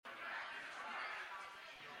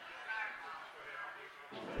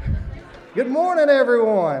Good morning,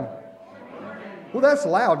 everyone. Well, that's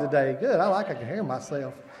loud today. Good. I can hear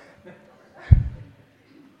myself.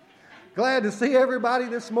 Glad to see everybody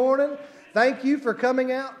this morning. Thank you for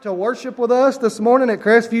coming out to worship with us this morning at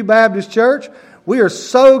Crestview Baptist Church. We are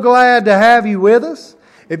so glad to have you with us.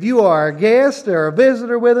 If you are a guest or a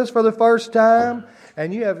visitor with us for the first time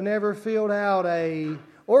and you have never filled out a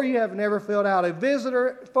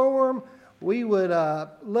visitor form, we would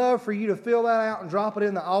love for you to fill that out and drop it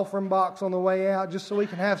in the offering box on the way out, just so we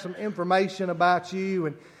can have some information about you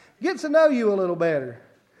and get to know you a little better.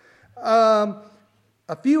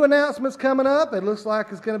 A few announcements coming up. It looks like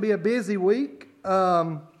it's going to be a busy week.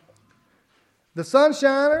 The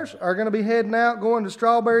Sunshiners are going to be heading out, going to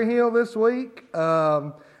Strawberry Hill this week.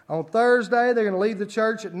 On Thursday, they're going to leave the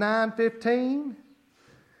church at 9:15.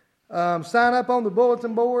 Sign up on the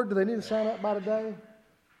bulletin board. Do they need to sign up by today?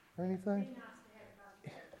 Or anything?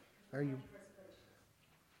 Are you?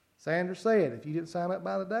 Sandra said, if you didn't sign up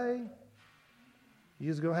by the day,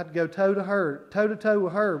 you're just going to have to go toe to toe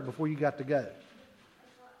with her before you got to go.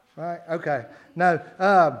 Right? Okay. No.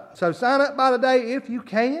 So sign up by the day if you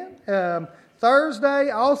can. Thursday,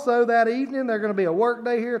 also that evening, there's going to be a work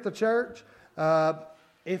day here at the church.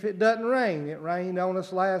 If it doesn't rain. It rained on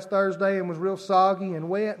us last Thursday and was real soggy and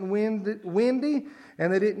wet and windy,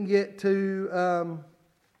 and they didn't get to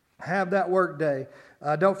have that work day.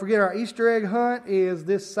 Don't forget our Easter egg hunt is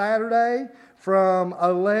this Saturday from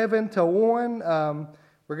 11 to 1.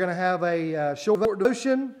 We're going to have a short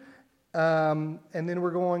devotion, and then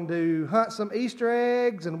we're going to hunt some Easter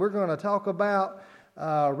eggs, and we're going to talk about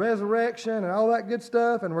resurrection and all that good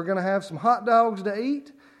stuff, and we're going to have some hot dogs to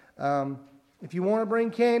eat. If you want to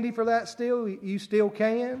bring candy for that still, you still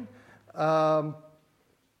can.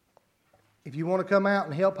 If you want to come out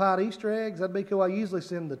and help hide Easter eggs, that'd be cool. I usually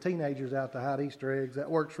send the teenagers out to hide Easter eggs. That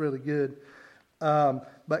works really good.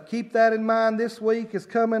 But keep that in mind. This week is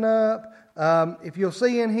coming up. If you'll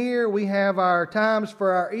see in here, we have our times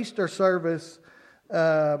for our Easter service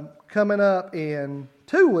coming up in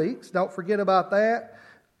 2 weeks. Don't forget about that.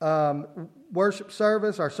 Worship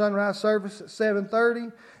service, our sunrise service at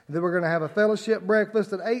 7:30. Then we're going to have a fellowship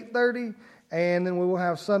breakfast at 8:30. And then we will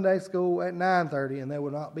have Sunday school at 9:30, and there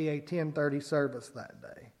will not be a 10:30 service that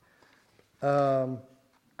day.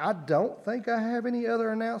 I don't think I have any other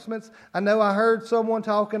announcements. I know I heard someone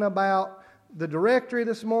talking about the directory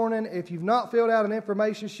this morning. If you've not filled out an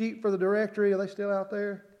information sheet for the directory, are they still out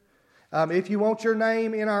there? If you want your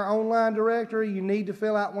name in our online directory, you need to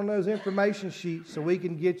fill out one of those information sheets so we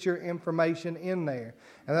can get your information in there.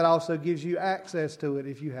 And that also gives you access to it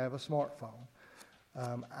if you have a smartphone.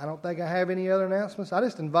 I don't think I have any other announcements. I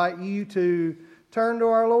just invite you to turn to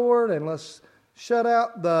our Lord and let's shut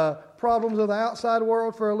out the problems of the outside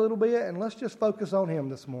world for a little bit and let's just focus on Him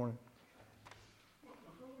this morning.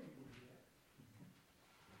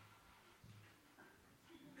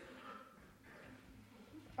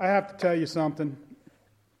 I have to tell you something.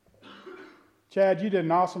 Chad, you did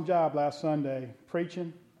an awesome job last Sunday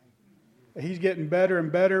preaching. He's getting better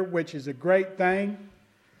and better, which is a great thing.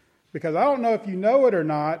 Because I don't know if you know it or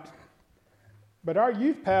not, but our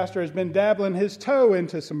youth pastor has been dabbling his toe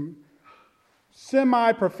into some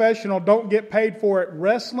semi-professional, don't get paid for it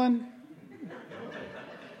wrestling.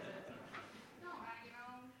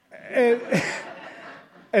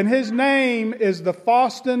 And his name is the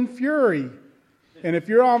Foston Fury. And if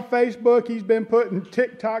you're on Facebook, he's been putting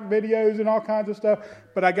TikTok videos and all kinds of stuff.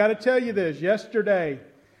 But I got to tell you this, yesterday,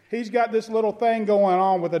 he's got this little thing going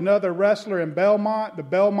on with another wrestler in Belmont, the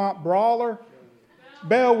Belmont Brawler.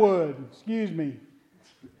 Bellwood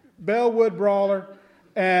Brawler.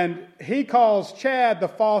 And he calls Chad the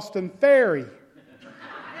Foston Ferry.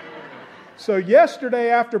 So yesterday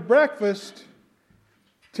after breakfast,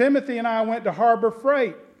 Timothy and I went to Harbor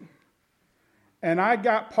Freight. And I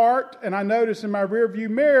got parked, and I noticed in my rearview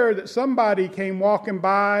mirror that somebody came walking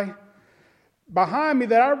by behind me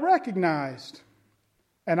that I recognized.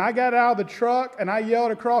 And I got out of the truck, and I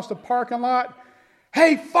yelled across the parking lot,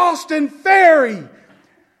 "Hey, Foston Ferry!"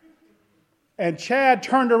 And Chad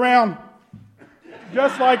turned around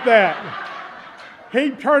just like that. He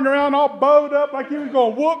turned around all bowed up like he was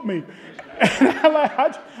going to whoop me. And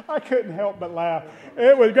I couldn't help but laugh.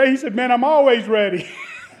 It was great. He said, "Man, I'm always ready."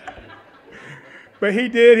 But he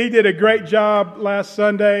did a great job last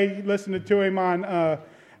Sunday, listening to him on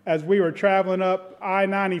as we were traveling up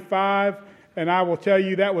I-95. And I will tell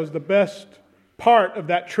you that was the best part of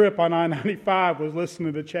that trip on I-95 was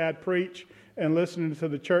listening to Chad preach and listening to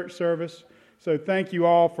the church service. So thank you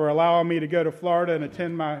all for allowing me to go to Florida and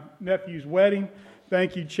attend my nephew's wedding.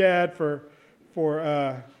 Thank you, Chad, for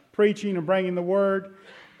preaching and bringing the word.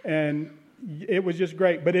 And it was just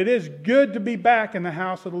great. But it is good to be back in the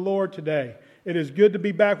house of the Lord today. It is good to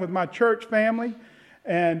be back with my church family.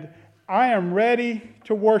 And I am ready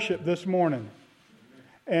to worship this morning.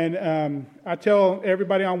 And I tell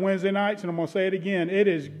everybody on Wednesday nights, and I'm going to say it again, it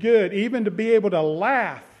is good even to be able to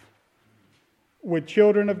laugh with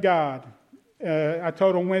children of God. I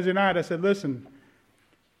told on Wednesday night, I said, listen,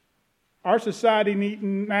 our society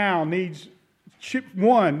needs,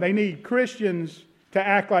 one, they need Christians to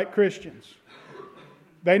act like Christians.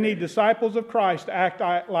 They need disciples of Christ to act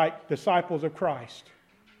like disciples of Christ.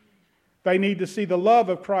 They need to see the love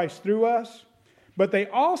of Christ through us, but they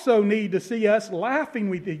also need to see us laughing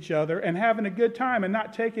with each other and having a good time and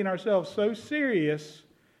not taking ourselves so serious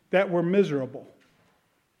that we're miserable.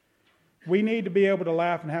 We need to be able to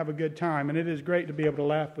laugh and have a good time, and it is great to be able to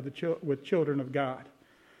laugh with children of God.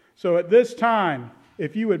 So at this time,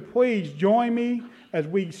 if you would please join me as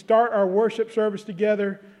we start our worship service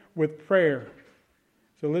together with prayer.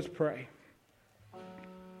 So let's pray.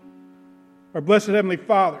 Our blessed Heavenly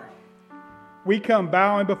Father, we come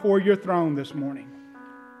bowing before your throne this morning.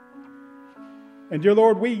 And dear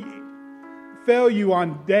Lord, we fail you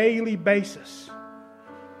on a daily basis.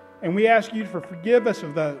 And we ask you to forgive us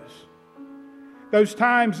of those. Those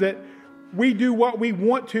times that we do what we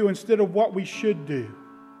want to instead of what we should do.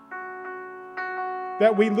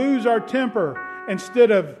 That we lose our temper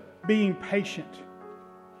instead of being patient.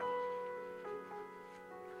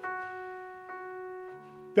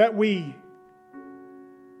 That we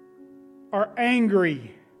are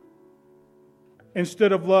angry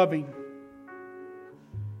instead of loving.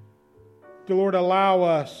 Dear Lord, allow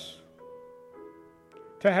us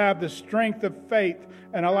to have the strength of faith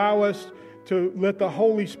and allow us to let the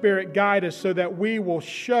Holy Spirit guide us so that we will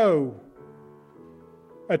show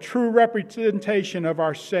a true representation of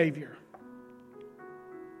our Savior.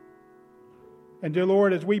 And dear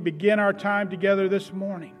Lord, as we begin our time together this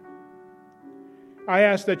morning, I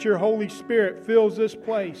ask that your Holy Spirit fills this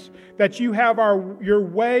place, that you have your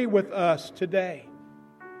way with us today.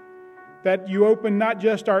 That you open not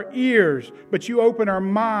just our ears, but you open our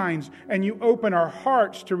minds and you open our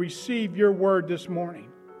hearts to receive your word this morning.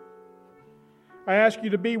 I ask you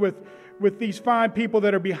to be with these fine people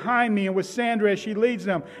that are behind me and with Sandra as she leads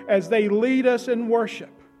them, as they lead us in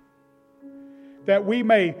worship. That we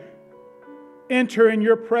may enter in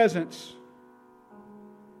your presence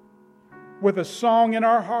with a song in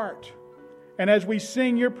our heart. And as we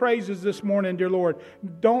sing your praises this morning, dear Lord,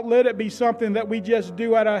 don't let it be something that we just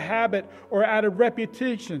do out of habit or out of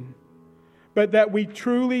repetition, but that we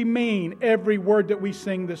truly mean every word that we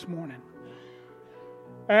sing this morning.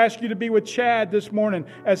 I ask you to be with Chad this morning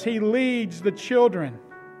as he leads the children,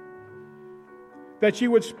 that you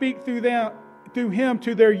would speak through him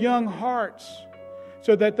to their young hearts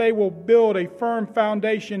so that they will build a firm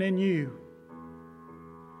foundation in you.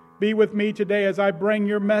 Be with me today as I bring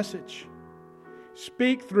your message.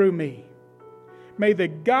 Speak through me. May the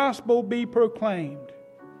gospel be proclaimed.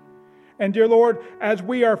 And dear Lord, as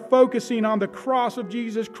we are focusing on the cross of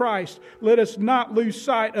Jesus Christ, let us not lose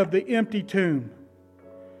sight of the empty tomb.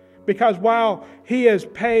 Because while He has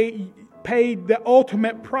paid the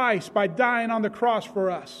ultimate price by dying on the cross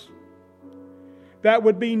for us, that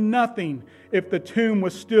would be nothing if the tomb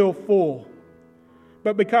was still full.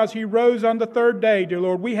 But because He rose on the third day, dear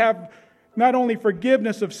Lord, we have not only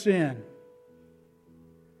forgiveness of sin,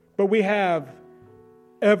 but we have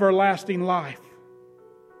everlasting life.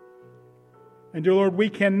 And dear Lord, we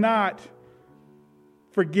cannot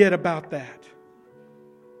forget about that.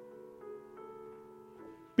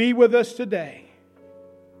 Be with us today.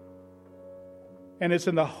 And it's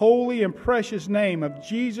in the holy and precious name of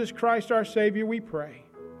Jesus Christ our Savior we pray.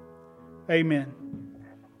 Amen.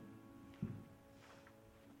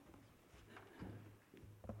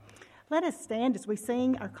 Let us stand as we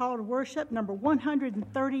sing our call to worship, number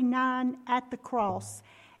 139, At the Cross.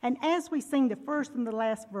 And as we sing the first and the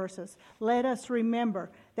last verses, let us remember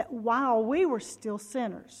that while we were still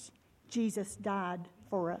sinners, Jesus died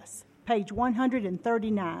for us. Page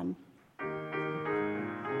 139.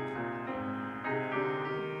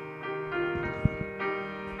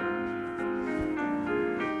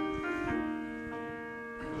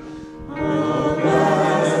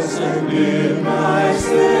 Alas, and in my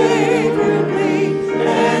sacred plea,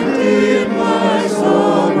 and in my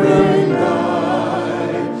sovereign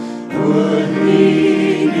guide, would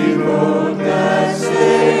He devote that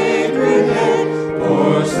sacred head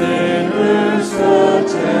for sinners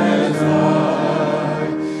such as I,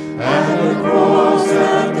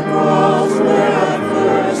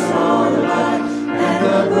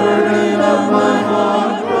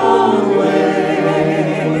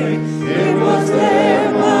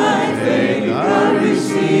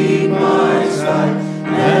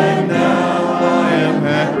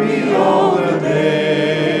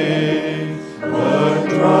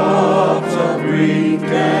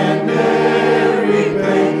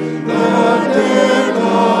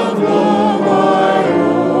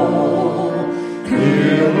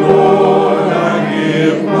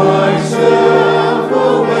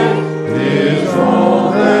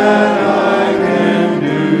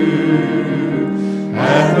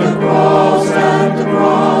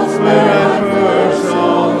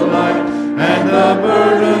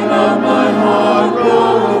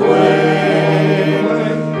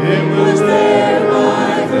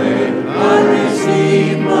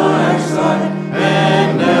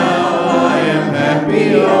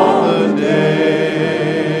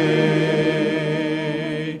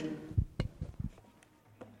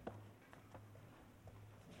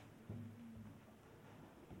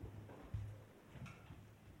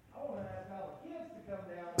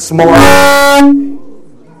 this morning.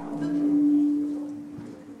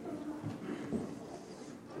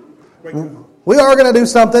 We are going to do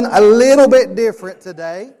something a little bit different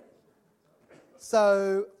today.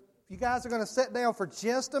 So you guys are going to sit down for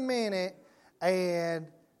just a minute, and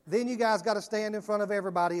then you guys got to stand in front of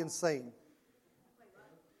everybody and sing.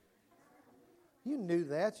 You knew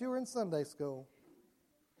that. You were in Sunday school.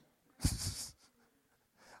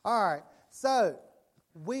 All right. So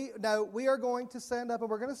we are going to stand up and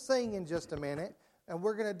we're going to sing in just a minute. And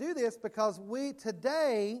we're going to do this because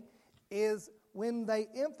today is when they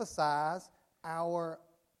emphasize our,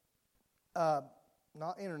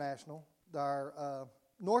 not international, our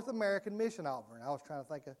North American mission offering. I was trying to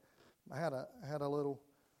think of, I had a little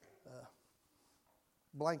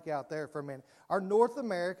blank out there for a minute. Our North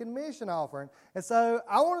American mission offering. And so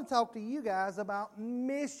I want to talk to you guys about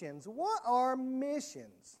missions. What are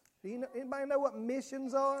missions? Do anybody know what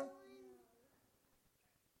missions are?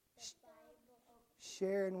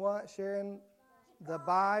 Sharing what? Sharing the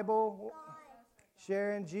Bible,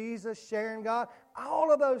 sharing Jesus, sharing God.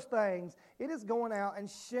 All of those things. It is going out and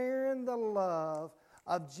sharing the love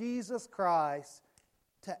of Jesus Christ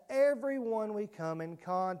to everyone we come in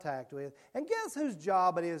contact with. And guess whose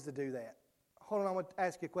job it is to do that? Hold on, I want to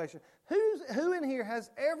ask you a question. Who in here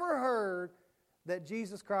has ever heard that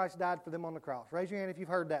Jesus Christ died for them on the cross? Raise your hand if you've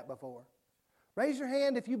heard that before. Raise your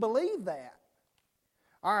hand if you believe that.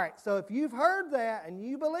 All right, so if you've heard that and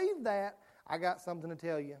you believe that, I got something to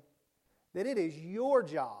tell you. That it is your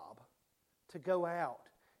job to go out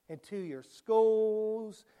into your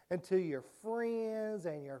schools, into your friends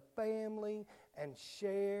and your family, and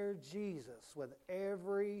share Jesus with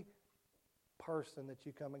every person that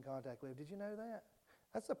you come in contact with. Did you know that?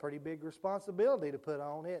 That's a pretty big responsibility to put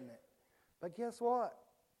on, isn't it? But guess what?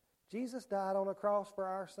 Jesus died on a cross for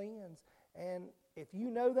our sins. And if you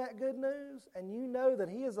know that good news, and you know that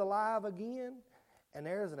He is alive again, and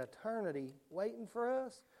there is an eternity waiting for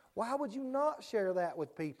us, why would you not share that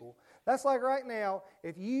with people? That's like right now,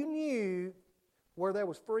 if you knew where there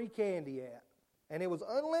was free candy at, and it was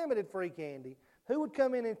unlimited free candy, who would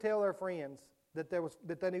come in and tell their friends that they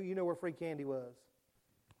knew where free candy was?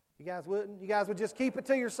 You guys wouldn't? You guys would just keep it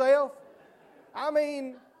to yourself? I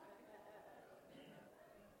mean,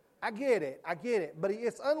 I get it, but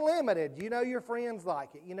it's unlimited. You know your friends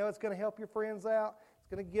like it. You know it's going to help your friends out. It's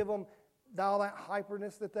going to give them all that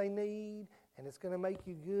hyperness that they need, and it's going to make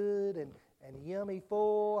you good and yummy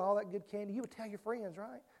full, all that good candy. You would tell your friends,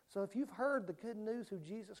 right? So if you've heard the good news who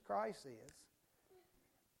Jesus Christ is,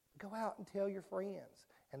 go out and tell your friends.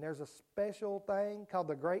 And there's a special thing called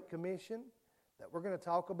the Great Commission that we're going to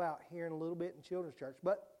talk about here in a little bit in Children's Church.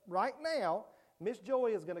 But right now, Miss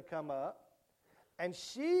Joy is going to come up, and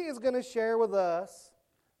she is going to share with us.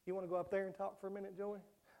 You want to go up there and talk for a minute, Joy?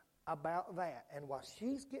 About that. And while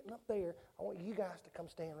she's getting up there, I want you guys to come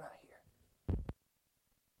stand right here.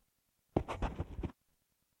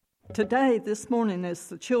 Today, this morning, as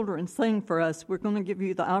the children sing for us, we're going to give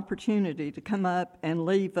you the opportunity to come up and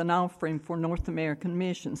leave an offering for North American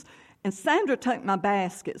Missions. And Sandra took my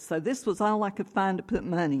basket, so this was all I could find to put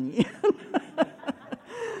money in.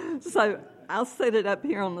 So I'll set it up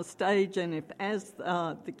here on the stage, and as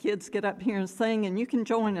the kids get up here and sing, and you can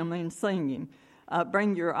join them in singing,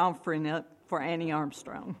 bring your offering up for Annie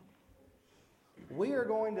Armstrong. We are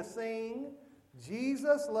going to sing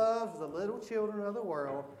Jesus Loves the Little Children of the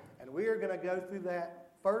World, and we are going to go through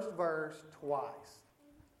that first verse twice.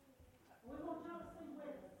 We want y'all to sing with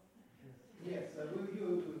us. Yes, so we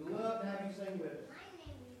would love to have you sing with us.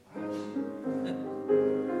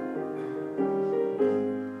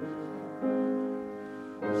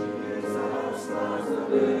 Jesus loves the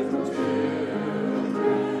little children,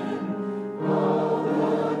 all the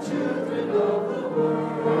children of the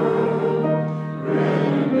world.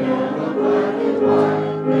 Red and yellow, black and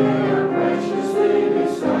white, they are precious in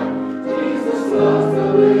His sight. Jesus loves the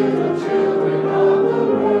little children of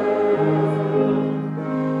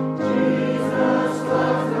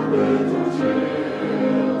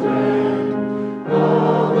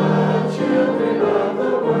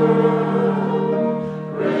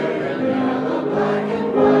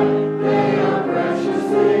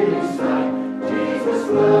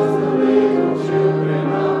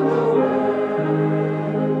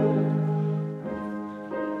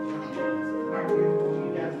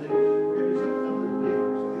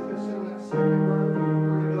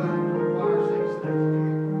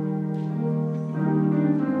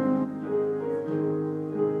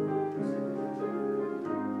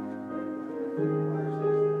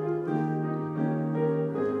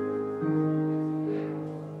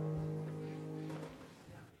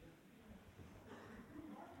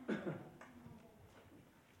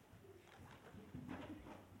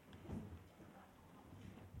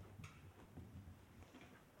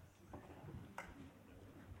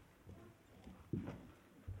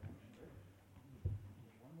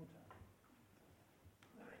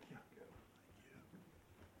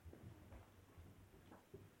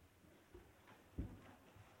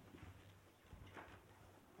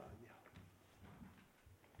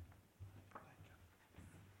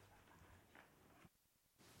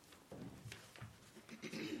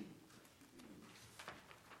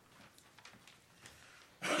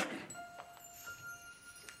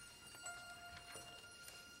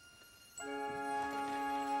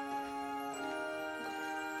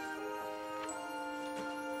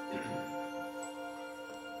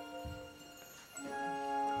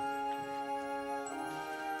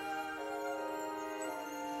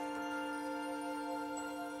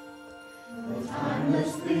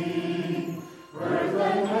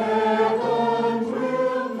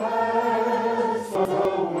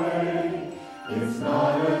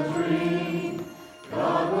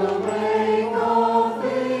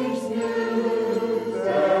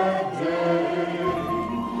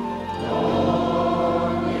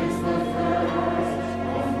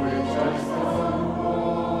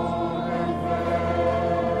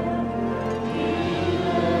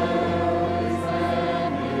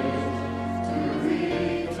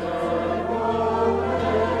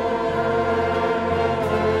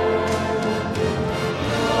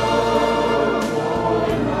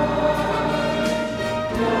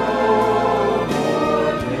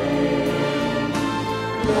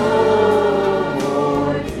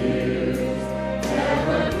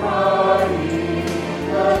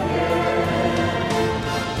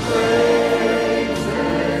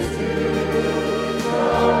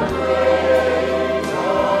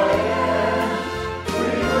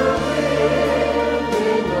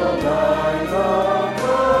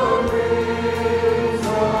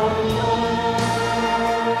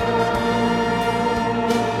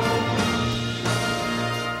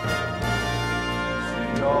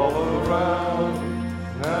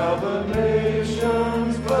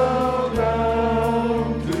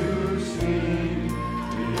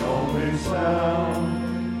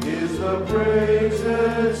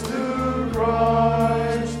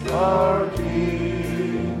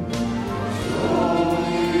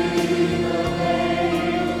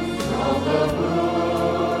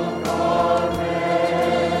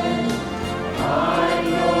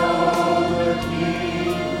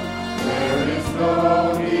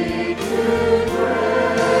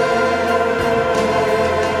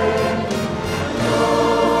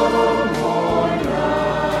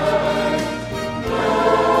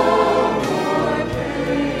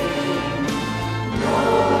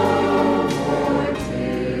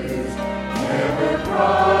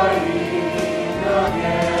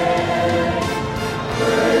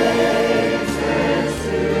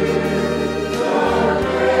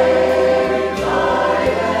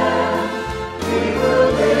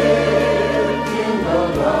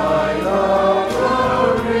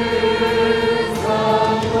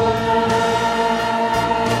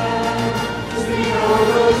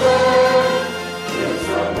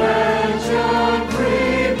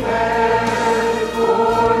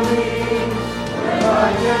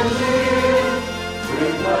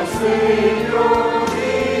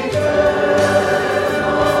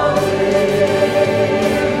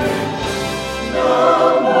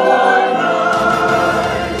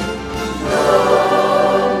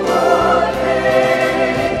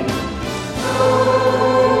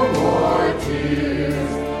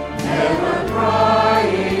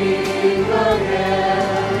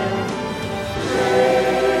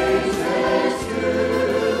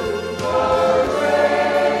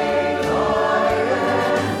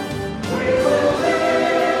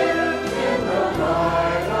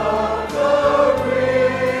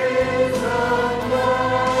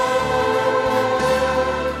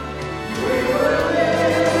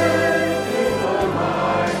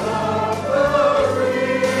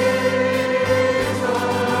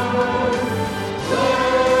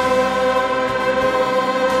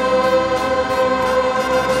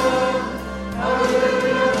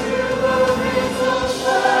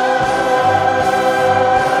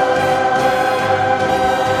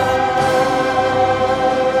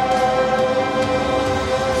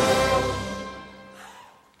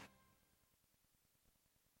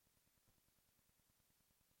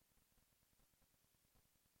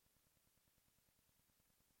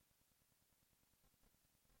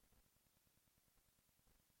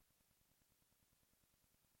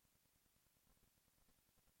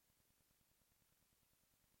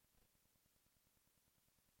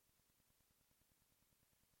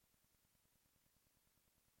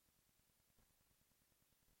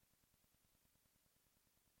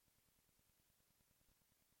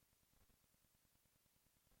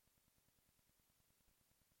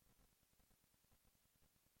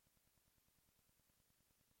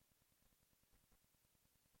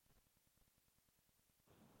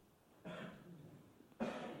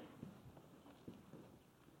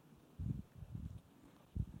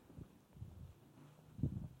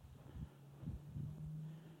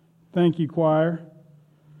Thank you, choir.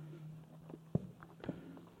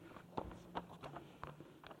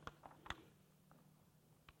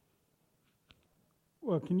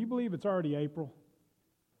 Well, can you believe it's already April?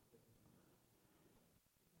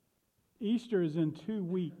 Easter is in 2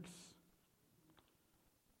 weeks.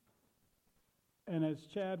 And as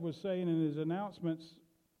Chad was saying in his announcements,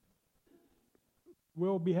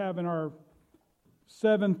 we'll be having our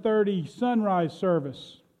 7:30 sunrise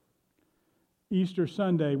service, Easter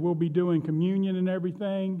Sunday. We'll be doing communion and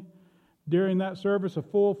everything during that service, a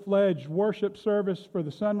full-fledged worship service for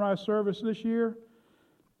the sunrise service this year.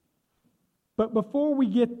 But before we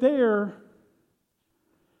get there,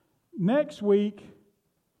 next week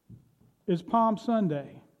is Palm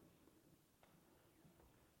Sunday.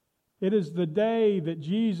 It is the day that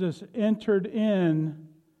Jesus entered in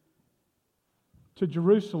to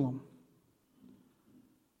Jerusalem.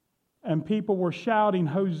 And people were shouting,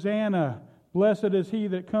 "Hosanna, blessed is he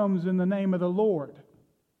that comes in the name of the Lord."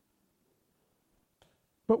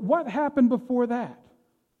 But what happened before that?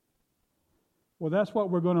 Well, that's what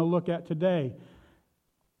we're going to look at today.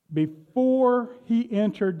 Before he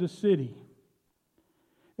entered the city.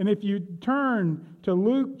 And if you turn to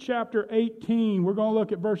Luke chapter 18, we're going to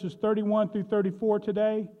look at verses 31 through 34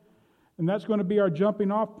 today. And that's going to be our jumping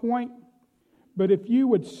off point. But if you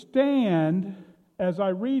would stand as I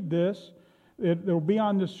read this, it'll be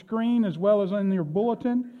on the screen as well as in your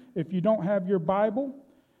bulletin if you don't have your Bible.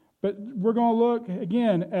 But we're going to look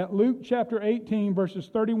again at Luke chapter 18, verses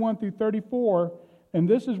 31 through 34. And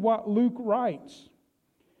this is what Luke writes.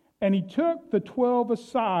 "And he took the 12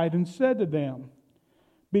 aside and said to them,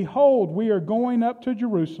 Behold, we are going up to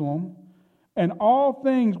Jerusalem, and all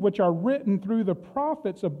things which are written through the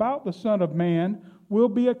prophets about the Son of Man will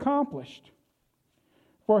be accomplished.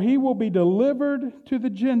 For he will be delivered to the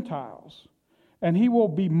Gentiles, and he will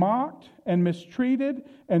be mocked and mistreated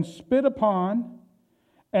and spit upon,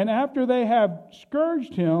 and after they have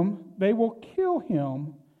scourged him, they will kill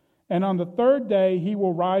him, and on the third day he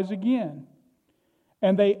will rise again.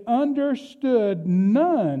 And they understood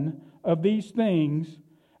none of these things,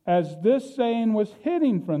 as this saying was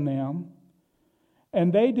hidden from them,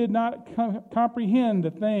 and they did not comprehend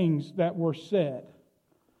the things that were said."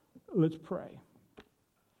 Let's pray.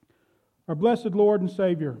 Our blessed Lord and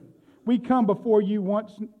Savior, we come before you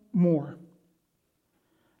once more,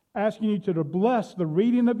 asking you to bless the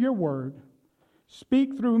reading of your word.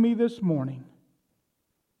 Speak through me this morning.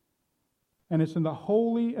 And it's in the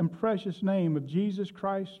holy and precious name of Jesus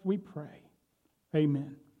Christ we pray.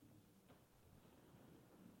 Amen.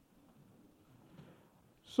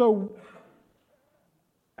 So,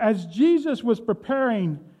 as Jesus was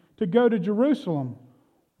preparing to go to Jerusalem,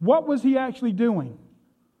 what was he actually doing?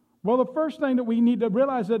 Well, the first thing that we need to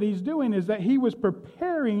realize that he's doing is that he was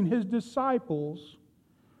preparing his disciples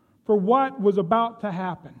for what was about to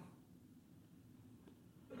happen.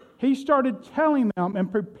 He started telling them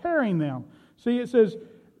and preparing them. See, it says,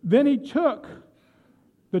 "Then he took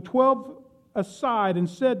the 12 aside and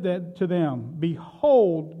said that to them,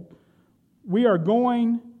 Behold, we are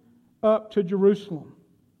going up to Jerusalem,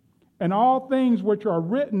 and all things which are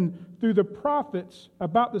written through the prophets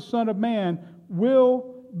about the Son of Man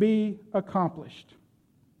will be accomplished."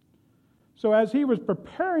 So as he was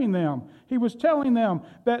preparing them, he was telling them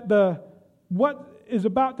that what is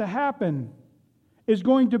about to happen is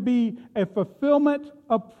going to be a fulfillment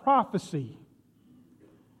of prophecy.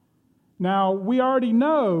 Now, we already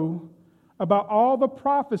know about all the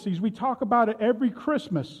prophecies. We talk about it every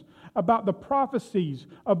Christmas, about the prophecies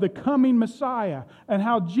of the coming Messiah and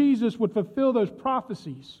how Jesus would fulfill those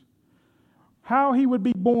prophecies. How he would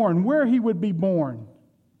be born, where he would be born.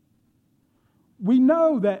 We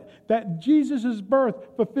know that Jesus'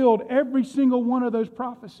 birth fulfilled every single one of those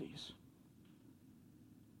prophecies.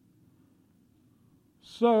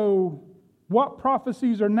 So, what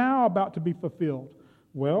prophecies are now about to be fulfilled?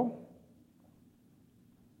 Well,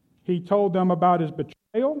 he told them about his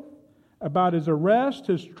betrayal, about his arrest,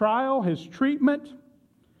 his trial, his treatment,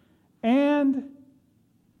 and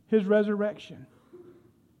his resurrection.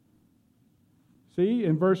 See,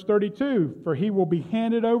 in verse 32, "For he will be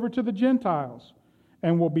handed over to the Gentiles,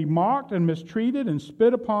 and will be mocked and mistreated and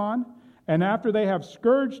spit upon, and after they have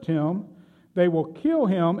scourged him, they will kill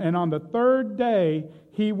him, and on the third day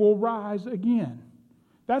he will rise again."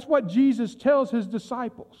 That's what Jesus tells his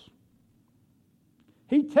disciples.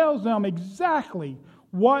 He tells them exactly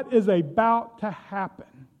what is about to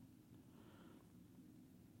happen.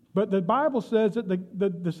 But the Bible says that the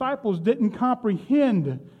disciples didn't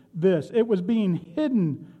comprehend this. It was being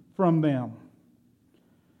hidden from them.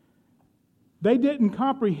 They didn't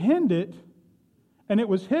comprehend it, and it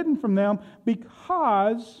was hidden from them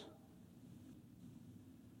because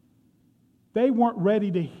they weren't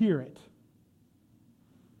ready to hear it.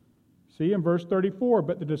 See, in verse 34,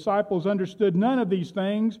 "But the disciples understood none of these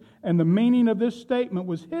things, and the meaning of this statement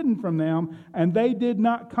was hidden from them, and they did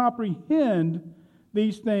not comprehend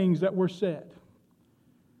these things that were said."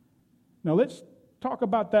 Now let's talk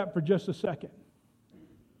about that for just a second.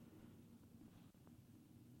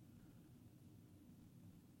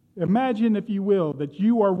 Imagine, if you will, that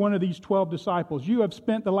you are one of these 12 disciples. You have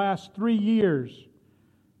spent the last 3 years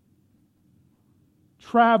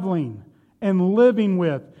traveling and living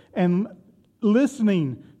with and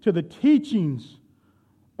listening to the teachings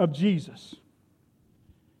of Jesus.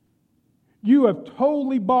 You have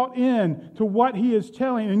totally bought in to what He is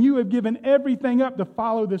telling, and you have given everything up to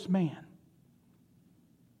follow this man.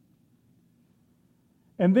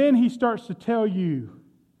 And then He starts to tell you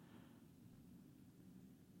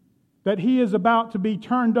that He is about to be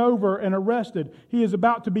turned over and arrested. He is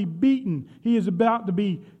about to be beaten. He is about to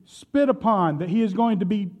be spit upon. That He is going to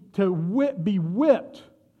be whipped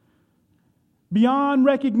beyond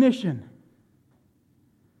recognition.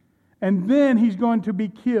 And then He's going to be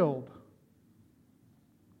killed.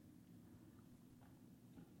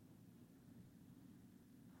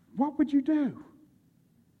 What would you do?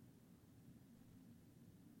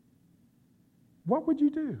 What would you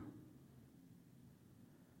do?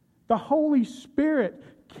 The Holy Spirit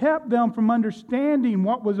kept them from understanding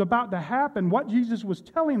what was about to happen, what Jesus was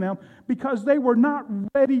telling them, because they were not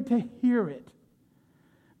ready to hear it.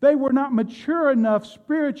 They were not mature enough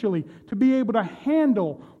spiritually to be able to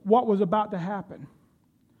handle what was about to happen.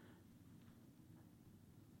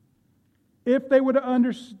 If they would have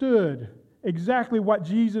understood exactly what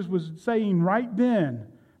Jesus was saying right then,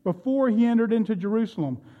 before He entered into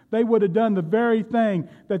Jerusalem, they would have done the very thing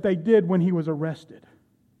that they did when He was arrested.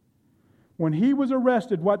 When He was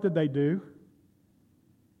arrested, what did they do?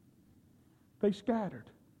 They scattered.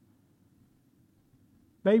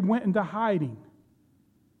 They went into hiding.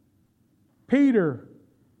 Peter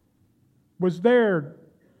was there,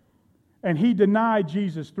 and he denied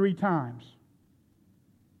Jesus 3 times.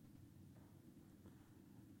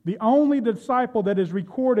 The only disciple that is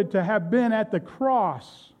recorded to have been at the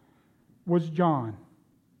cross was John.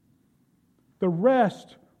 The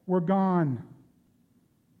rest were gone.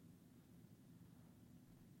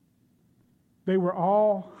 They were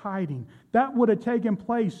all hiding. That would have taken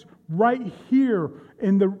place right here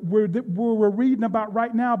where we're reading about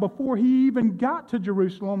right now, before He even got to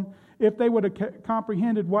Jerusalem, if they would have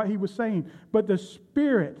comprehended what He was saying. But the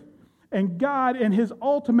Spirit and God in His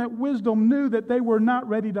ultimate wisdom knew that they were not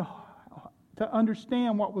ready to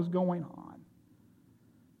understand what was going on.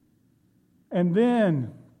 And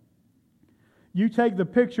then you take the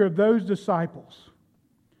picture of those disciples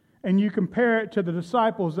and you compare it to the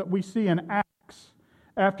disciples that we see in Acts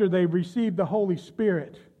after they received the Holy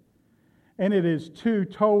Spirit. And it is 2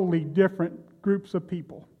 totally different groups of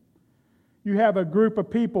people. You have a group of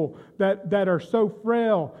people that are so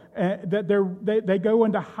frail that they go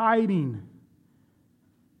into hiding,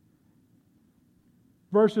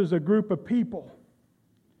 versus a group of people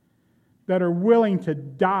that are willing to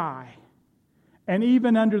die, and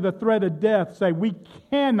even under the threat of death say, we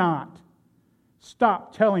cannot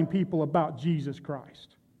stop telling people about Jesus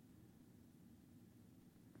Christ.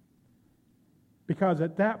 Because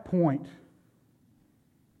at that point,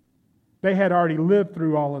 they had already lived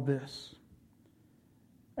through all of this.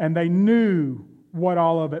 And they knew what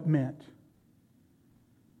all of it meant.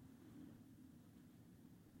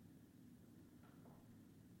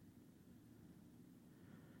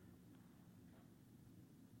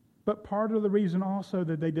 But part of the reason also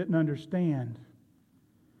that they didn't understand,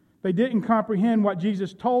 they didn't comprehend what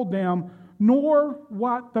Jesus told them, nor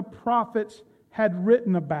what the prophets had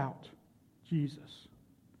written about Jesus.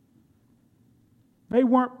 They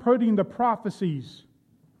weren't putting the prophecies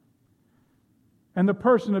and the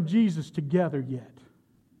person of Jesus together yet.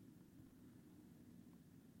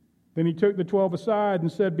 Then He took the 12 aside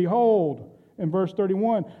and said, behold, in verse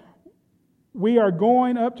 31, we are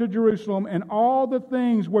going up to Jerusalem, and all the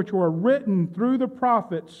things which were written through the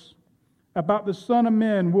prophets about the Son of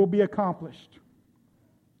Man will be accomplished.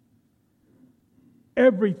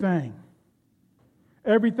 Everything.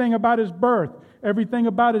 Everything about His birth, everything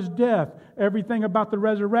about His death, everything about the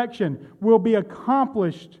resurrection will be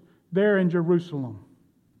accomplished there in Jerusalem.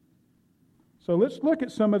 So let's look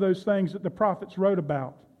at some of those things that the prophets wrote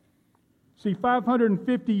about. See,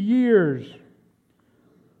 550 years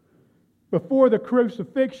before the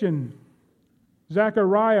crucifixion,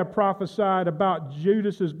 Zechariah prophesied about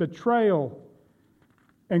Judas's betrayal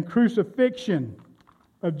and crucifixion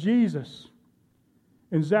of Jesus.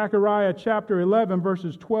 In Zechariah chapter 11,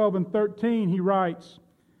 verses 12 and 13, he writes,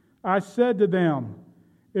 I said to them,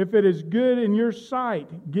 if it is good in your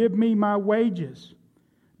sight, give me my wages.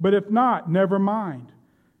 But if not, never mind.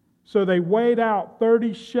 So they weighed out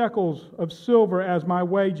 30 shekels of silver as my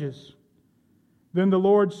wages. Then the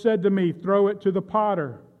Lord said to me, throw it to the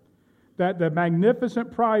potter, that the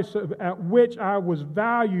magnificent price at which I was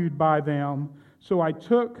valued by them. So I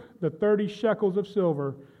took the 30 shekels of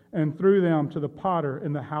silver and threw them to the potter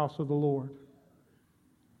in the house of the Lord.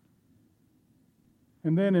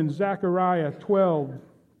 And then in Zechariah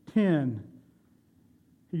 12:10,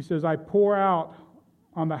 he says, I pour out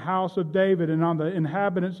on the house of David and on the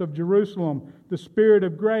inhabitants of Jerusalem the spirit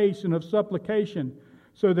of grace and of supplication,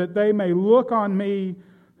 so that they may look on me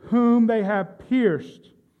whom they have pierced,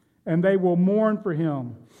 and they will mourn for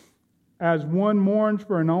him, as one mourns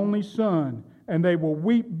for an only son, and they will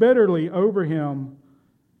weep bitterly over him,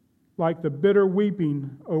 like the bitter weeping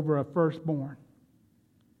over a firstborn.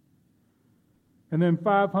 And then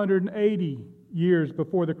 580 years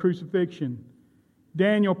before the crucifixion,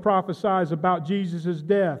 Daniel prophesies about Jesus'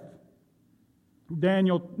 death.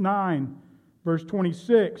 Daniel 9, verse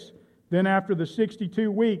 26, then after the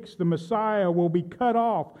 62 weeks, the Messiah will be cut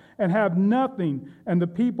off and have nothing, and the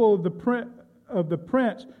people of the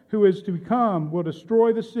prince who is to come will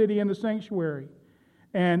destroy the city and the sanctuary,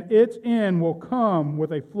 and its end will come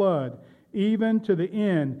with a flood. Even to the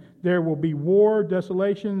end, there will be war,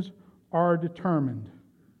 desolations are determined.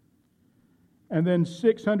 And then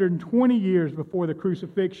 620 years before the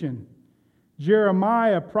crucifixion,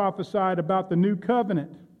 Jeremiah prophesied about the new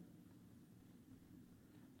covenant.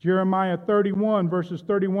 Jeremiah 31, verses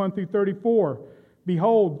 31 through 34.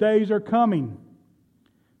 Behold, days are coming,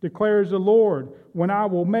 declares the Lord, when I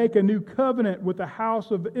will make a new covenant with the house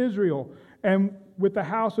of Israel and with the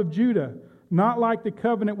house of Judah, not like the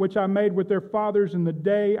covenant which I made with their fathers in the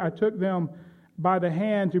day I took them by the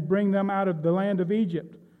hand to bring them out of the land of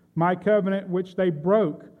Egypt, my covenant which they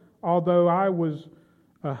broke, although I was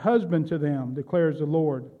a husband to them, declares the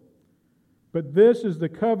Lord. But this is the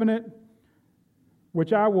covenant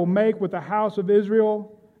which I will make with the house of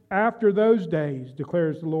Israel after those days,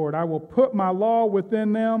 declares the Lord. I will put my law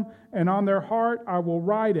within them, and on their heart I will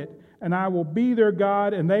write it, and I will be their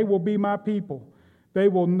God, and they will be my people. They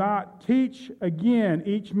will not teach again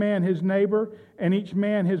each man his neighbor and each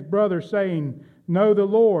man his brother, saying, know the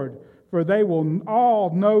Lord, for they will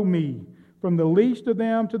all know me, from the least of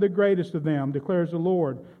them to the greatest of them, declares the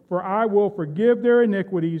Lord. For I will forgive their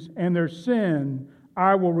iniquities, and their sin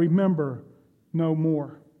I will remember no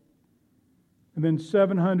more. And then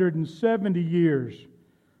 770 years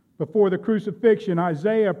before the crucifixion,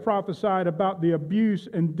 Isaiah prophesied about the abuse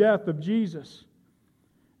and death of Jesus.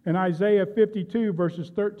 In Isaiah 52,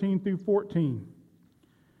 verses 13 through 14.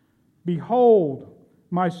 Behold,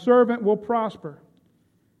 my servant will prosper.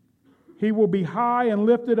 He will be high and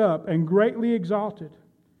lifted up and greatly exalted,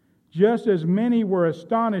 just as many were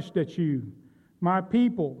astonished at you, my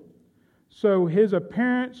people. So his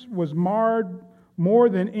appearance was marred more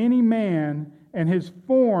than any man, and his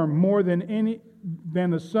form more than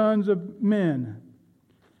the sons of men.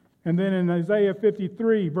 And then in Isaiah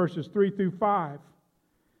 53, verses 3 through 5,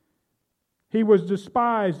 he was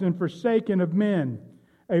despised and forsaken of men,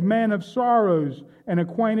 a man of sorrows and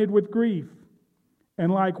acquainted with grief.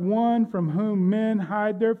 And like one from whom men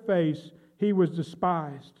hide their face, he was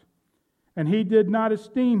despised. And he did not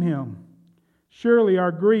esteem him. Surely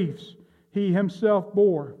our griefs he himself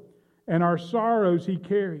bore, and our sorrows he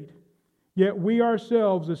carried. Yet we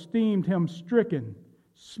ourselves esteemed him stricken,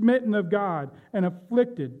 smitten of God, and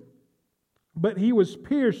afflicted. But he was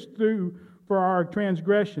pierced through for our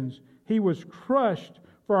transgressions. He was crushed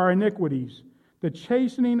for our iniquities. The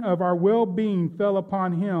chastening of our well-being fell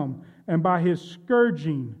upon him, and by his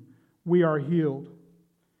scourging we are healed.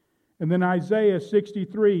 And then Isaiah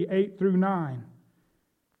 63, 8 through 9.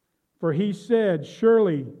 For he said,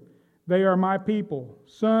 surely they are my people,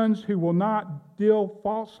 sons who will not deal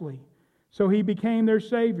falsely. So he became their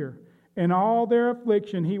Savior. In all their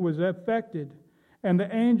affliction he was affected, and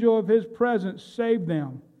the angel of his presence saved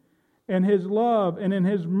them. In his love and in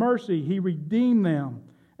his mercy he redeemed them,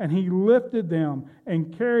 and he lifted them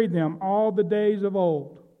and carried them all the days of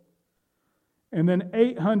old. And then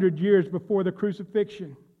 800 years before the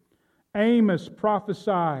crucifixion, Amos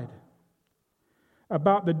prophesied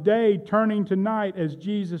about the day turning to night as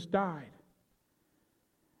Jesus died.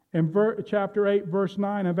 In chapter 8, verse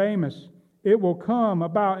 9 of Amos, it will come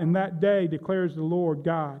about in that day, declares the Lord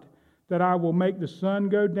God, that I will make the sun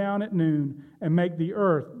go down at noon and make the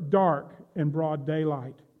earth dark in broad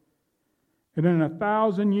daylight. And then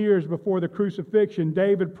 1,000 years before the crucifixion,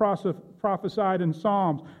 David prophesied in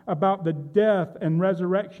Psalms about the death and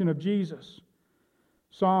resurrection of Jesus.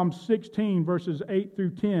 Psalm 16, verses 8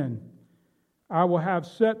 through 10. I will have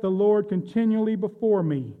set the Lord continually before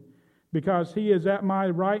me, because he is at my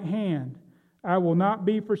right hand. I will not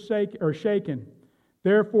be forsaken or shaken.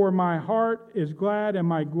 Therefore my heart is glad and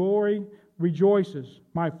my glory rejoices.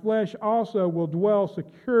 My flesh also will dwell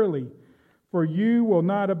securely, for you will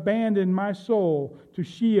not abandon my soul to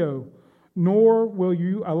Sheol, nor will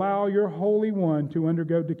you allow your Holy One to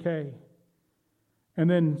undergo decay. And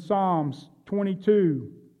then Psalms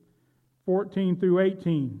 22, 14 through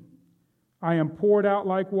 18. I am poured out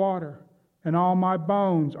like water, and all my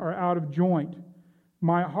bones are out of joint.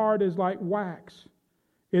 My heart is like wax.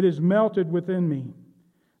 It is melted within me.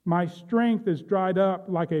 My strength is dried up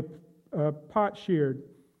like a potsherd,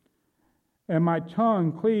 and my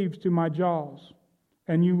tongue cleaves to my jaws.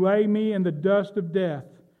 And you lay me in the dust of death,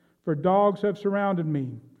 for dogs have surrounded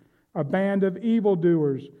me. A band of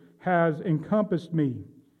evildoers has encompassed me.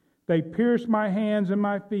 They pierce my hands and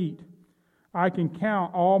my feet. I can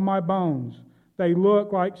count all my bones. They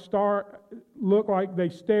look like they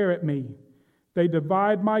stare at me. They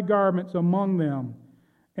divide my garments among them,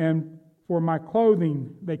 and for my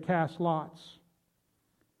clothing they cast lots.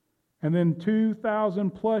 And then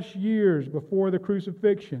 2,000 plus years before the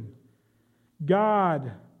crucifixion,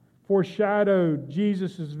 God foreshadowed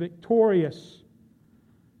Jesus' victorious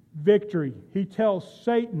victory. He tells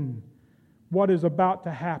Satan what is about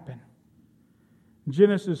to happen.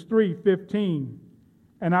 Genesis 3:15,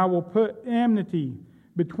 and I will put enmity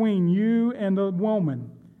between you and the woman,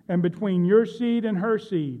 and between your seed and her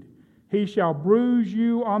seed. He shall bruise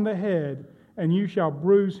you on the head, and you shall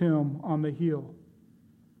bruise him on the heel.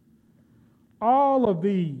 All of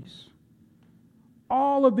these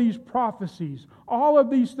prophecies, all of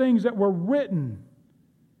these things that were written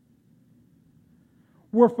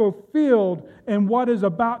were fulfilled in what is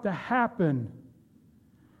about to happen.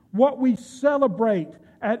 What we celebrate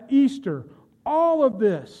at Easter, all of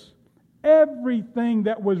this, everything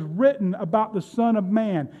that was written about the Son of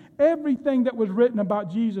Man, everything that was written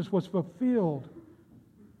about Jesus was fulfilled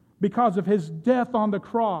because of His death on the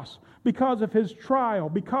cross, because of His trial,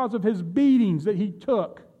 because of His beatings that He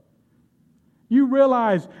took. You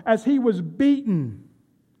realize as He was beaten,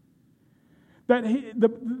 that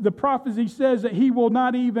the prophecy says that He will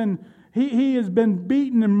not even, He has been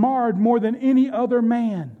beaten and marred more than any other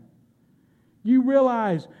man. You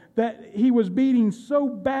realize that He was beaten so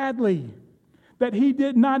badly that He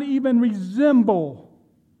did not even resemble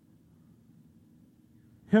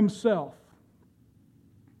Himself.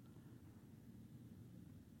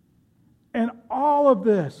 And all of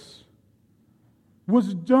this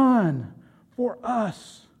was done for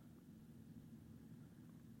us.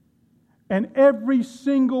 And every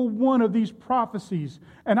single one of these prophecies,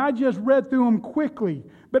 and I just read through them quickly,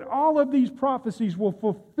 but all of these prophecies were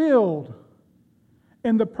fulfilled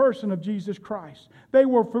in the person of Jesus Christ. They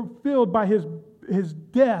were fulfilled by His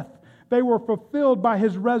death. They were fulfilled by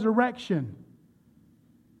His resurrection.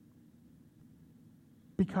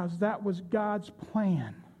 Because that was God's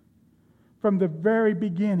plan from the very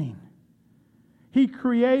beginning. He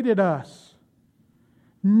created us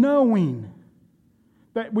knowing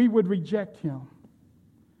that we would reject Him.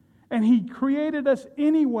 And He created us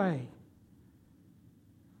anyway.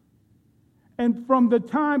 And from the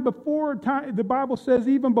time before time, the Bible says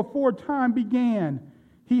even before time began,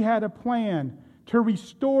 He had a plan to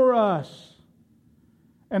restore us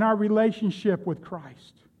and our relationship with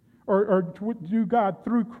Christ, or to God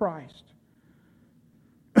through Christ.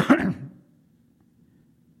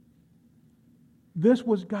 This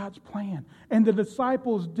was God's plan. And the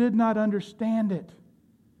disciples did not understand it.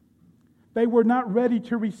 They were not ready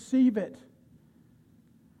to receive it.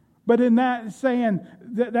 But in that saying,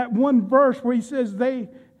 that one verse where He says that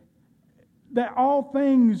all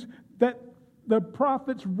things that the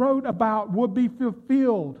prophets wrote about would be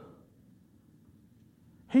fulfilled.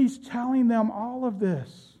 He's telling them all of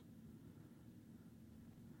this.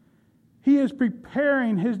 He is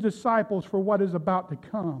preparing His disciples for what is about to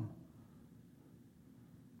come.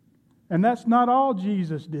 And that's not all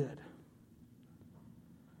Jesus did.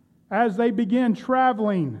 As they begin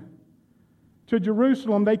traveling to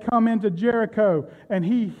Jerusalem, they come into Jericho, and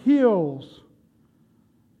He heals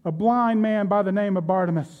a blind man by the name of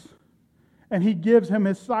Bartimaeus, and He gives him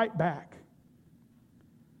his sight back.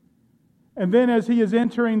 And then as He is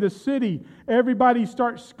entering the city, everybody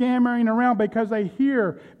starts scampering around because they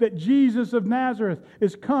hear that Jesus of Nazareth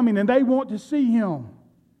is coming, and they want to see Him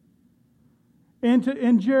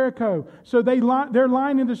in Jericho. So they're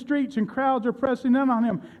lining the streets, and crowds are pressing in on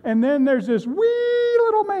Him. And then there's this wee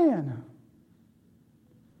little man.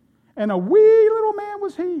 And a wee little man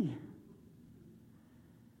was He.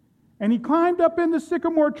 And He climbed up in the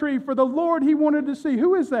sycamore tree for the Lord He wanted to see.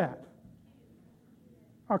 Who is that?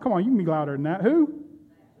 Oh, come on, you can be louder than that. Who?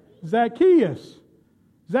 Zacchaeus.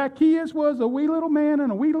 Zacchaeus was a wee little man,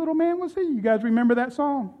 and a wee little man was He. You guys remember that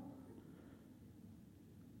song?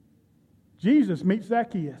 Jesus meets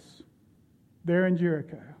Zacchaeus there in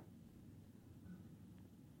Jericho.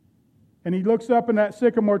 And he looks up in that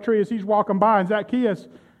sycamore tree as he's walking by, and Zacchaeus,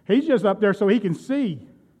 he's just up there so he can see.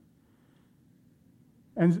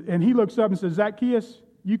 And he looks up and says, Zacchaeus,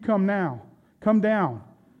 you come now. Come down.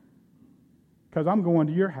 Because I'm going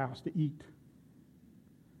to your house to eat.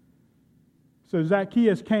 So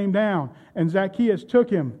Zacchaeus came down, and Zacchaeus took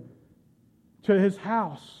him to his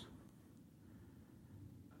house.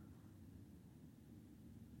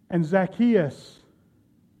 And Zacchaeus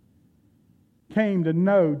came to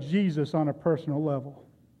know Jesus on a personal level.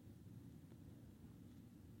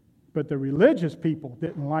 But the religious people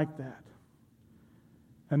didn't like that.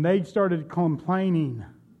 And they started complaining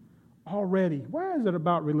already. Why is it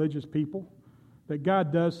about religious people that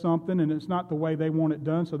God does something and it's not the way they want it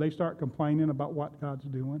done, so they start complaining about what God's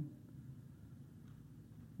doing?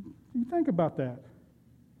 You think about that.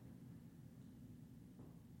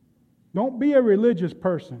 Don't be a religious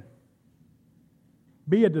person.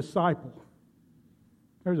 Be a disciple.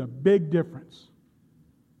 There's a big difference.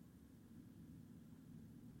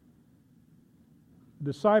 A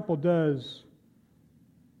disciple does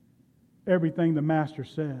everything the master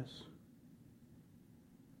says.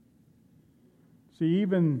 See,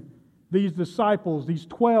 even these disciples, these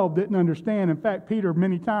 12, didn't understand. In fact, Peter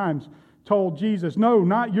many times told Jesus, no,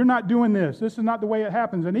 you're not doing this. This is not the way it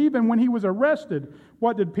happens. And even when he was arrested,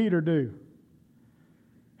 what did Peter do?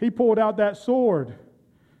 He pulled out that sword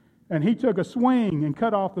and he took a swing and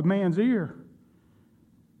cut off the man's ear.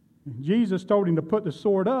 And Jesus told him to put the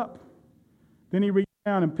sword up. Then he reached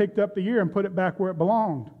down and picked up the ear and put it back where it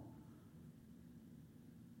belonged.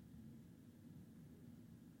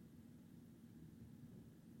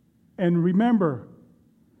 And remember,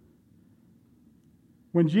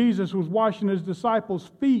 when Jesus was washing his disciples'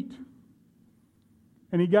 feet,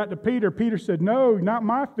 and he got to Peter, Peter said, no, not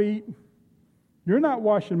my feet. You're not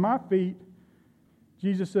washing my feet.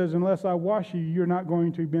 Jesus says, unless I wash you, you're not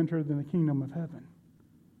going to enter in the kingdom of heaven.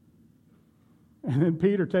 And then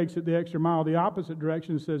Peter takes it the extra mile, the opposite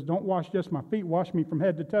direction, and says, don't wash just my feet, wash me from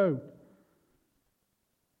head to toe.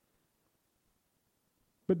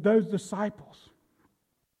 But those disciples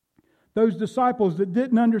that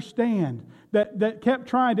didn't understand, that kept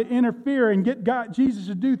trying to interfere and get Jesus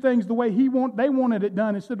to do things the way they wanted it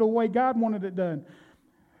done instead of the way God wanted it done.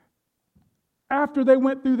 After they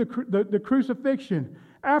went through the crucifixion,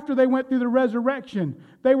 after they went through the resurrection,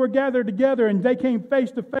 they were gathered together and they came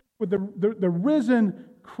face to face with the risen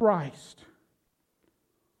Christ.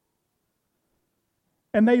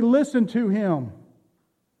 And they listened to him.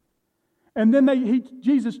 And then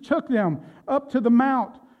Jesus took them up to the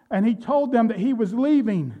mount and he told them that he was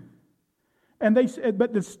leaving. And they said,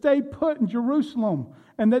 but to stay put in Jerusalem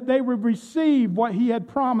and that they would receive what he had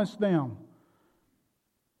promised them.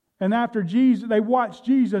 And after Jesus, they watched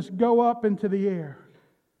Jesus go up into the air.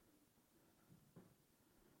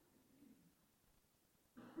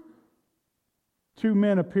 Two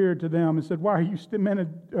men appeared to them and said, why are you, men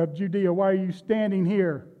of Judea, why are you standing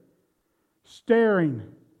here staring?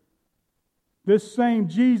 This same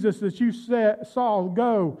Jesus that you saw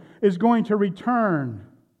go is going to return.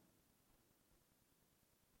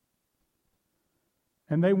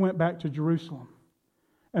 And they went back to Jerusalem.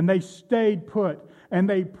 And they stayed put. And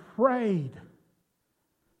they prayed.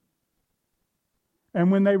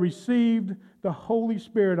 And when they received the Holy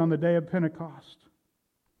Spirit on the day of Pentecost,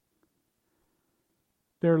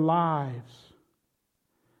 their lives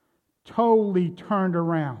totally turned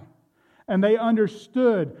around. And they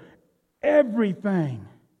understood everything.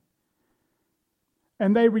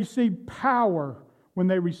 And they received power when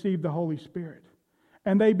they received the Holy Spirit.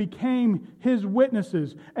 And they became his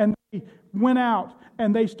witnesses. And they went out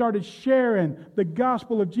and they started sharing the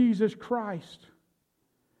gospel of Jesus Christ.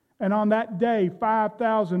 And on that day,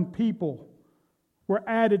 5,000 people were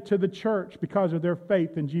added to the church because of their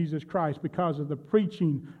faith in Jesus Christ, because of the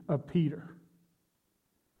preaching of Peter.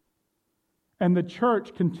 And the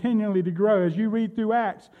church continually to grow. As you read through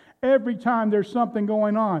Acts, every time there's something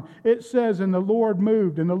going on, it says, and the Lord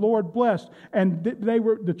moved, and the Lord blessed, and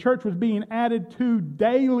the church was being added to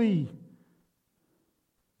daily.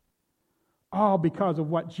 All because of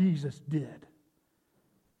what Jesus did.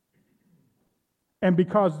 And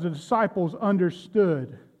because the disciples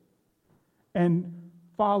understood and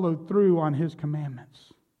followed through on his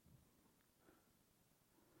commandments.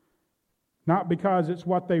 Not because it's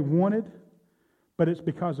what they wanted, but it's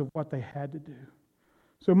because of what they had to do.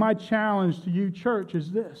 So my challenge to you, church,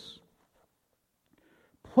 is this.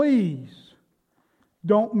 Please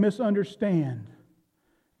don't misunderstand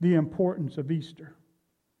the importance of Easter.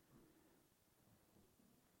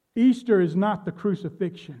 Easter is not the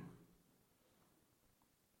crucifixion.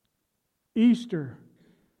 Easter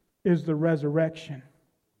is the resurrection.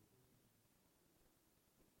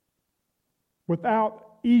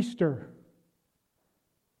 Without Easter,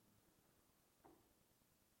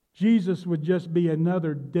 Jesus would just be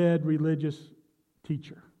another dead religious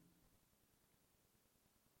teacher.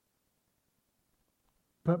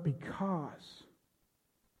 But because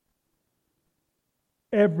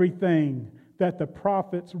everything that the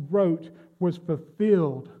prophets wrote was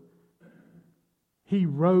fulfilled, He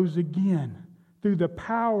rose again through the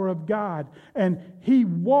power of God. And He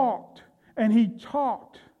walked and He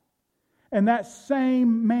talked. And that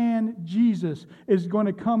same man, Jesus, is going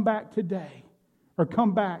to come back today, or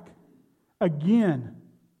come back again.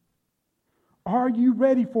 Are you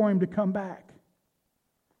ready for Him to come back?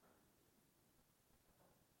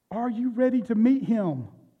 Are you ready to meet Him?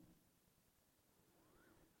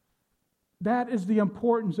 That is the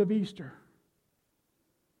importance of Easter.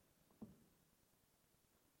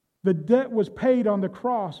 The debt was paid on the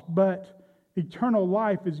cross, but eternal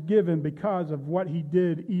life is given because of what He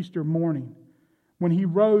did Easter morning, when He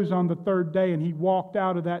rose on the third day and He walked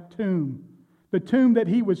out of that tomb, the tomb that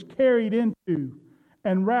He was carried into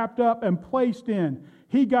and wrapped up and placed in.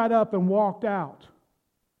 He got up and walked out,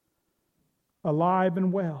 alive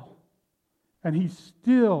and well, and He's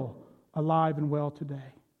still alive and well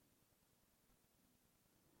today.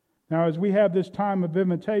 Now, as we have this time of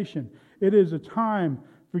invitation, it is a time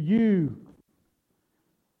for you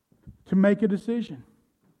to make a decision.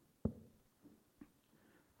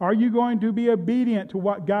 Are you going to be obedient to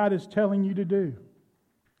what God is telling you to do?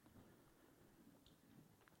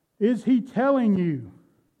 Is He telling you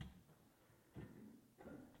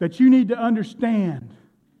that you need to understand,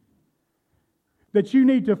 that you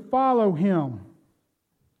need to follow Him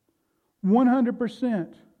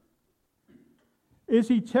 100%? Is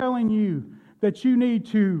He telling you that you need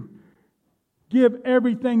to give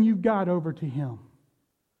everything you've got over to Him?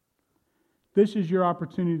 This is your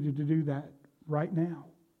opportunity to do that right now.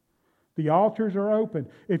 The altars are open.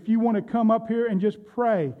 If you want to come up here and just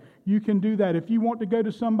pray, you can do that. If you want to go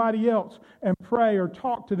to somebody else and pray or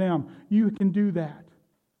talk to them, you can do that.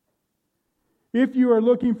 If you are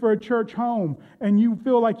looking for a church home and you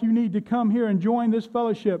feel like you need to come here and join this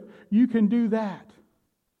fellowship, you can do that.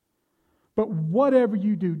 But whatever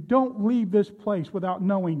you do, don't leave this place without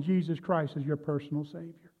knowing Jesus Christ as your personal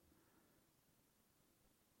Savior.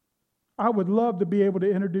 I would love to be able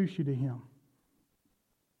to introduce you to Him,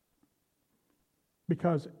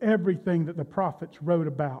 because everything that the prophets wrote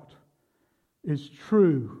about is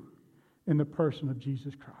true in the person of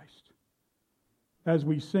Jesus Christ. As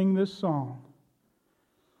we sing this song,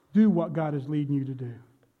 do what God is leading you to do.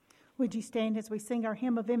 Would you stand as we sing our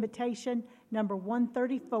hymn of invitation, number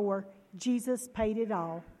 134, Jesus Paid It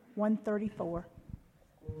All, 134.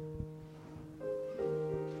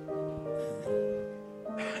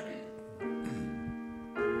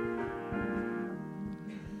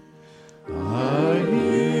 I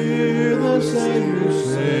hear the Savior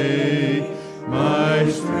say, my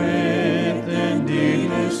strength and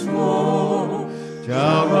needless woe,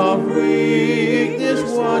 child of weakness,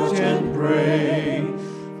 watch and pray,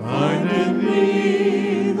 find in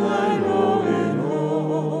me thine all in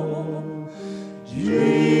all.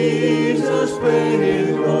 Jesus paid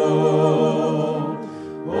it all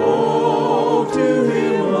to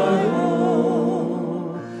Him I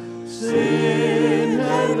owe. Sin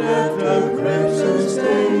had left a crimson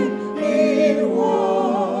stain, He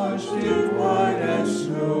washed it white as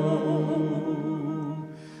snow.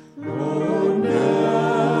 Lord,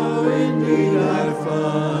 now indeed I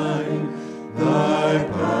find Thy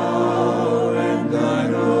power and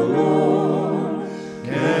Thine alone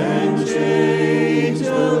can change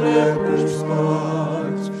a leper's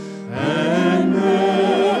spots and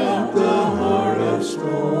melt the heart of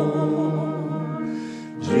stone.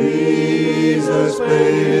 Jesus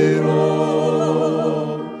paid it all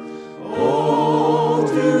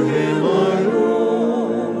to Him I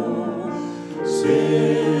owe.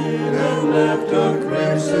 Sin had left a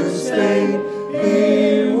crimson stain,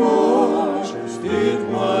 He washed it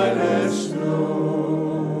white as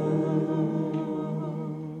snow.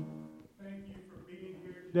 Thank you for being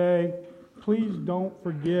here today. Please don't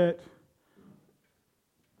forget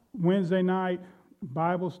Wednesday night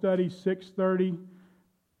Bible study, 6:30.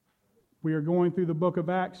 We are going through the book of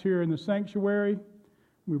Acts here in the sanctuary.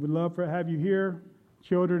 We would love to have you here.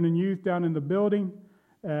 Children and youth down in the building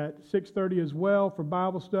at 6:30 as well for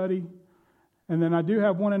Bible study. And then I do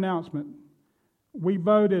have one announcement. We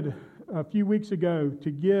voted a few weeks ago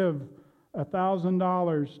to give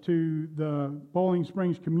 $1,000 to the Bowling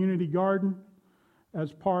Springs Community Garden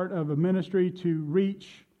as part of a ministry to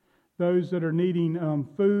reach those that are needing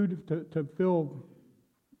food, to fill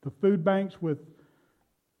the food banks with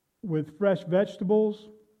fresh vegetables.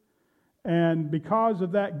 And because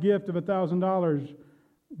of that gift of $1,000,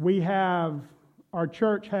 our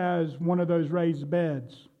church has one of those raised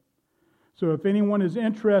beds. So if anyone is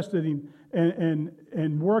interested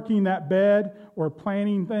in working that bed or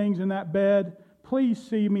planting things in that bed, please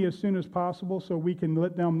see me as soon as possible so we can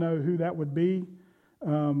let them know who that would be,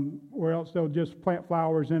 or else they'll just plant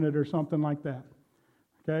flowers in it or something like that.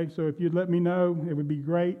 Okay, so if you'd let me know, it would be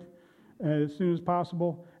great as soon as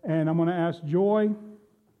possible. And I'm going to ask Joy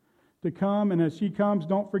to come, and as she comes,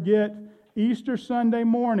 don't forget, Easter Sunday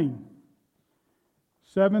morning,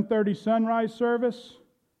 7:30 sunrise service,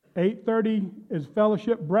 8:30 is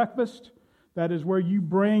fellowship breakfast. That is where you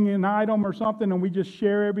bring an item or something and we just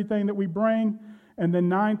share everything that we bring. And then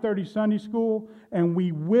 9:30 Sunday school, and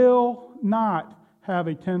we will not have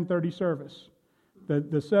a 10:30 service.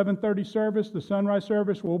 The 7:30 service, the sunrise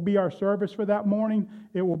service, will be our service for that morning.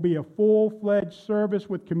 It will be a full-fledged service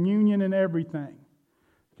with communion and everything.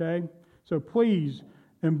 Okay? So please,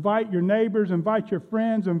 invite your neighbors, invite your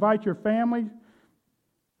friends, invite your family.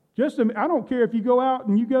 I don't care if you go out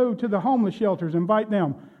and you go to the homeless shelters, invite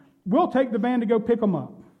them. We'll take the van to go pick them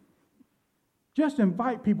up. Just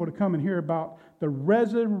invite people to come and hear about the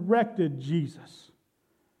resurrected Jesus,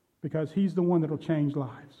 because he's the one that will change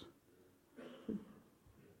lives.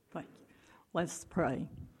 Thank you. Let's pray.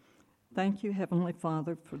 Thank you, Heavenly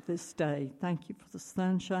Father, for this day. Thank you for the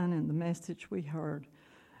sunshine and the message we heard.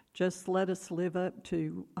 Just let us live up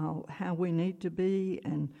to how we need to be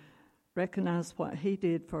and recognize what he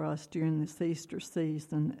did for us during this Easter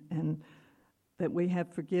season, and that we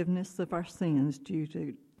have forgiveness of our sins due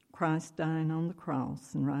to Christ dying on the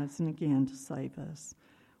cross and rising again to save us.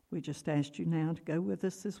 We just ask you now to go with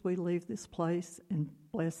us as we leave this place and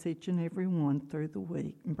bless each and every one through the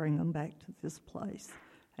week and bring them back to this place.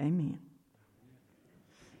 Amen.